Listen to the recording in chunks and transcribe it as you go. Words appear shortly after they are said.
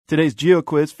Today's Geo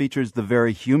Quiz features the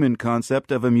very human concept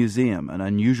of a museum, an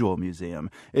unusual museum.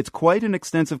 It's quite an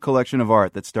extensive collection of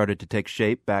art that started to take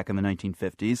shape back in the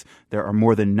 1950s. There are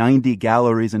more than 90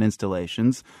 galleries and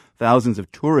installations. Thousands of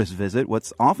tourists visit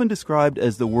what's often described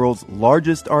as the world's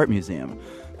largest art museum.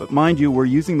 But mind you, we're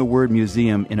using the word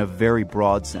museum in a very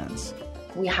broad sense.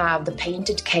 We have the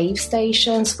painted cave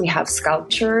stations, we have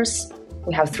sculptures,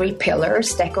 we have 3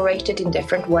 pillars decorated in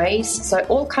different ways, so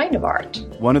all kind of art.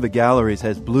 One of the galleries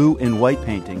has blue and white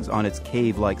paintings on its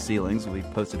cave-like ceilings.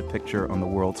 We've posted a picture on the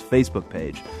World's Facebook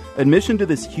page. Admission to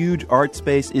this huge art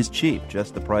space is cheap,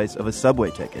 just the price of a subway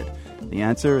ticket. The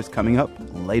answer is coming up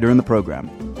later in the program.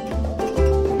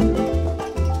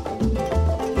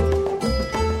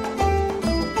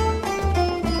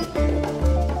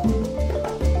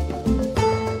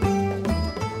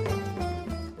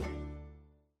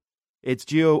 It's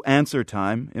Geo Answer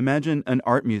time. Imagine an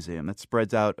art museum that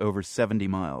spreads out over 70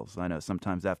 miles. I know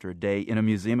sometimes after a day in a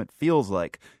museum it feels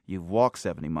like you've walked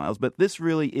 70 miles, but this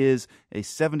really is a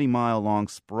 70-mile-long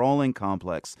sprawling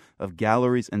complex of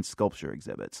galleries and sculpture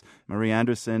exhibits. Marie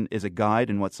Anderson is a guide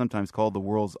in what's sometimes called the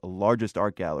world's largest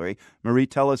art gallery. Marie,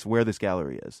 tell us where this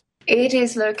gallery is. It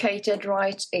is located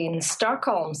right in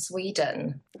Stockholm,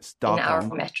 Sweden, in our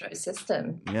metro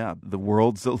system. Yeah, the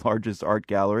world's largest art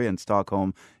gallery, and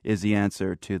Stockholm is the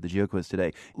answer to the Geo Quiz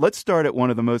today. Let's start at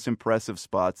one of the most impressive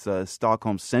spots,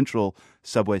 Stockholm Central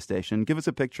subway station. Give us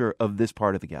a picture of this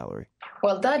part of the gallery.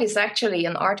 Well, that is actually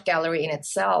an art gallery in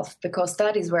itself, because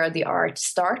that is where the art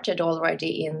started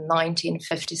already in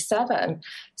 1957.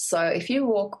 So if you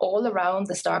walk all around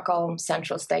the Stockholm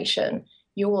Central station,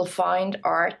 you will find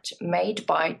art made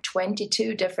by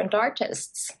 22 different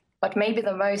artists. But maybe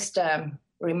the most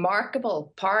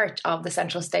remarkable part of the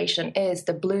central station is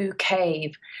the blue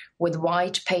cave with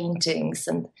white paintings.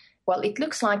 And, well, it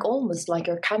looks like almost like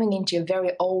you're coming into a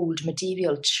very old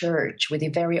medieval church with the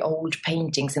very old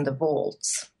paintings in the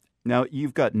vaults. Now,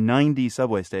 you've got 90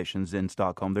 subway stations in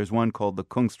Stockholm. There's one called the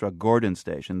Kungsträdgården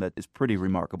station that is pretty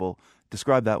remarkable.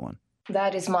 Describe that one.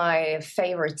 That is my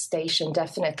favorite station,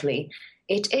 definitely.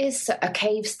 It is a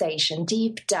cave station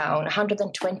deep down,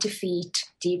 120 feet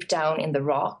deep down in the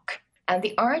rock. And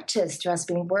the artist who has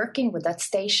been working with that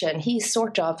station, he's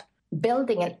sort of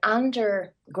building an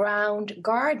underground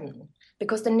garden,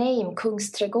 because the name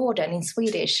Kungsträdgården in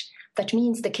Swedish, that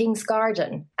means the king's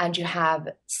garden. And you have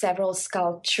several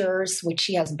sculptures which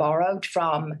he has borrowed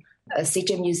from a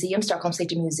city museum, Stockholm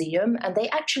City Museum, and they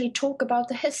actually talk about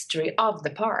the history of the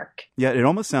park. Yeah, it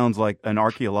almost sounds like an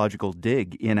archaeological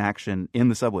dig in action in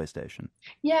the subway station.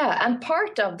 Yeah, and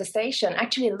part of the station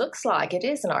actually looks like it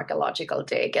is an archaeological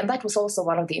dig, and that was also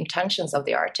one of the intentions of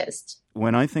the artist.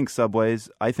 When I think subways,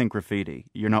 I think graffiti.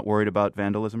 You're not worried about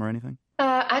vandalism or anything?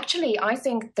 Actually, I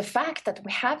think the fact that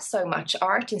we have so much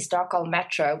art in Stockholm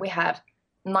Metro, we have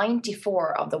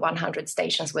 94 of the 100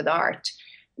 stations with art.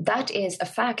 That is a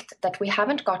fact that we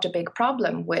haven't got a big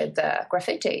problem with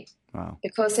graffiti. Wow.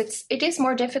 Because it is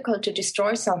more difficult to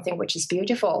destroy something which is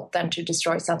beautiful than to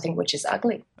destroy something which is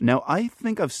ugly. Now, I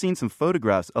think I've seen some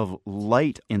photographs of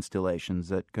light installations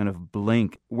that kind of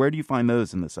blink. Where do you find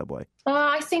those in the subway?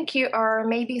 I think you are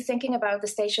maybe thinking about the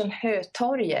station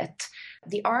Hötorget.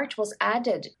 The art was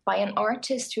added by an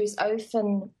artist who is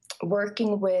often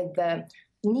working with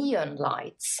neon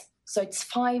lights. So it's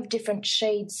 5 different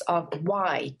shades of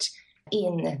white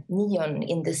in neon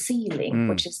in the ceiling,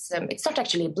 which is, it's not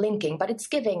actually blinking, but it's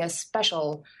giving a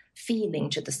special feeling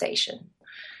to the station.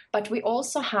 But we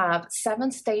also have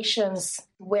 7 stations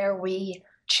where we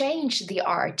change the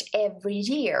art every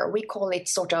year. We call it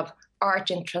sort of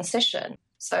art in transition.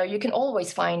 So you can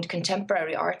always find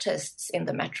contemporary artists in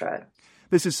the metro.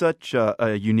 This is such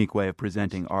a unique way of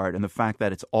presenting art, and the fact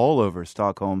that it's all over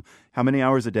Stockholm. How many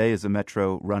hours a day is the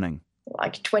metro running?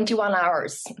 Like 21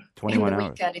 hours. 21 hours. In the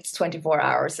weekend, it's 24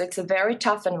 hours. So it's a very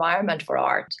tough environment for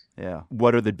art. Yeah.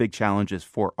 What are the big challenges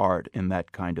for art in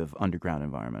that kind of underground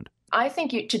environment? I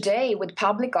think today with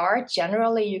public art,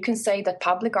 generally you can say that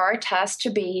public art has to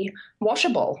be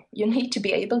washable. You need to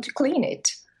be able to clean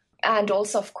it. And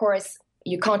also, of course,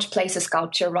 you can't place a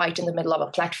sculpture right in the middle of a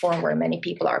platform where many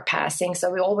people are passing. So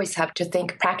we always have to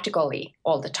think practically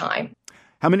all the time.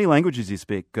 How many languages do you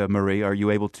speak, Marie? Are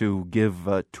you able to give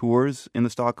tours in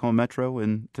the Stockholm Metro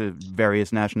and to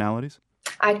various nationalities?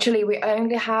 Actually, we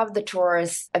only have the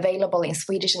tours available in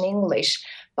Swedish and English,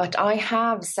 but I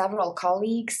have several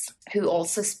colleagues who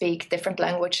also speak different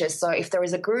languages. So if there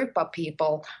is a group of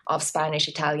people of Spanish,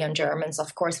 Italian, Germans,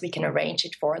 of course, we can arrange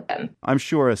it for them. I'm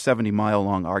sure a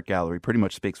 70-mile-long art gallery pretty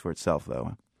much speaks for itself,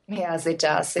 though. Yes, it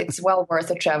does. It's well worth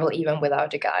the travel even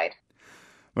without a guide.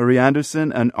 Marie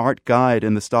Andersson, an art guide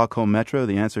in the Stockholm Metro,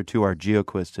 the answer to our Geo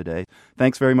Quiz today.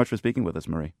 Thanks very much for speaking with us,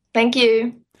 Marie. Thank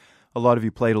you. A lot of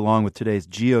you played along with today's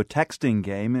geotexting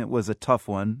game. It was a tough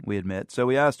one, we admit. So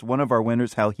we asked one of our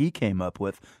winners how he came up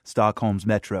with Stockholm's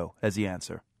Metro as the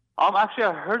answer. Actually,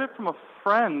 I heard it from a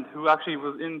friend who actually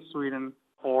was in Sweden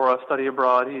for a study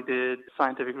abroad. He did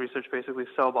scientific research, basically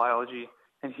cell biology.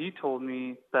 And he told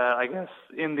me that, I guess,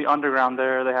 in the underground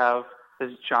there, they have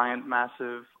this giant,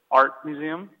 massive art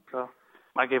museum. So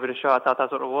I gave it a shot. I thought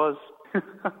that's what it was.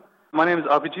 My name is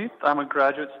Abhijit. I'm a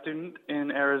graduate student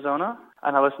in Arizona,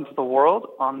 and I listen to The World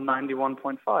on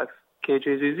 91.5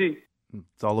 KJZZ.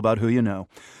 It's all about who you know.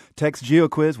 Text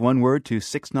GeoQuiz, one word, to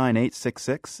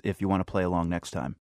 69866 if you want to play along next time.